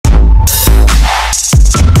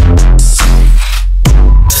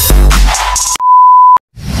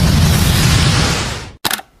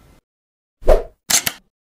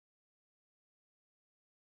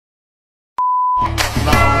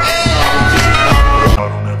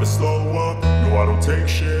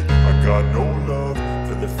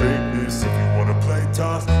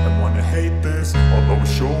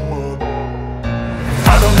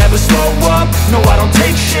no I don't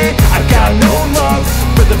take shit. I got no love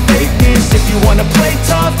for the fakeness. If you wanna play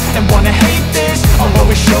tough and wanna hate this, I'll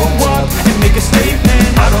always show up and make a statement.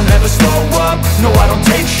 I don't ever slow up, no I don't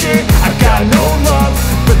take shit. I got no love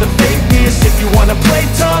for the fakeness. If you wanna play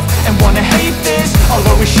tough and wanna hate this, I'll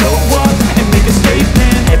always show up and make a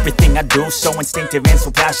statement. Everything I do so instinctive and so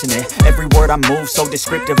passionate. Every word I move so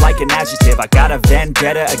descriptive like an adjective. I got a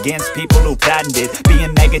vendetta against people who patented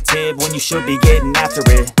being negative when you should be getting after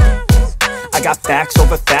it. I got facts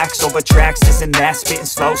over tracks, this and that. Spitting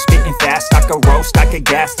slow, spitting fast, I could roast, I could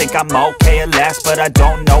gas. Think I'm okay at last, but I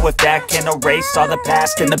don't know if that can erase all the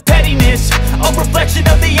past. And the pettiness, a reflection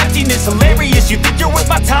of the emptiness. Hilarious, you think you're worth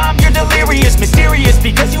my time, you're delirious. Mysterious,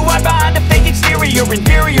 because you hide behind a fake exterior.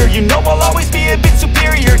 Inferior, you know I'll always be a bit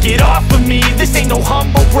superior. Get off of me, this ain't no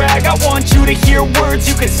humble brag. I want you to hear words,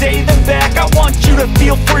 you can say them back. I want you to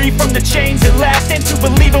feel free from the chains at last, and to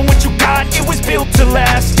believe in what you got, it was built to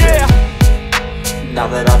last, yeah. Now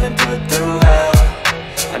that I've been put through hell,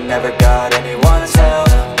 I never got anyone's help.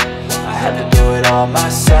 I had to do it all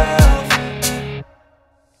myself.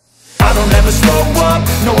 I don't ever slow up,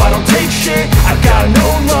 no I don't take shit. I got no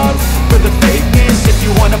love for the fakeness. If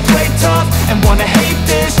you wanna play tough and wanna hate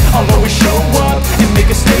this, I'll always show up and make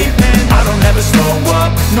a statement. I don't ever slow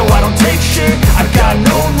up, no I don't take shit. I got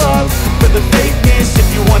no love for the fakeness. If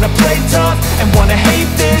you wanna play tough and wanna hate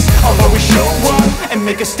this, I'll always show up and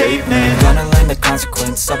make a statement. Gonna learn the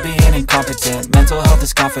consequence of being incompetent. Mental health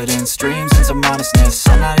is confidence, dreams and some honestness.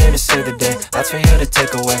 I'm not here to save the day, that's for you to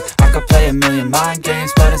take away. I could play a million mind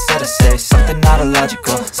games, but instead I say something not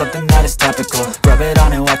illogical, something that is topical. Rub it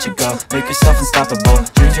on and watch it go, make yourself unstoppable.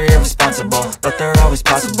 Dreams are irresponsible, but they're always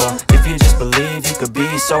possible. If you just believe, you could be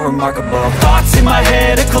so remarkable. Thoughts in my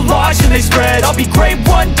head, a collage and they spread. I'll be great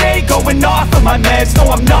one day, going off of my meds. No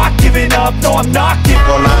I'm not giving up, no I'm not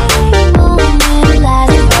giving up.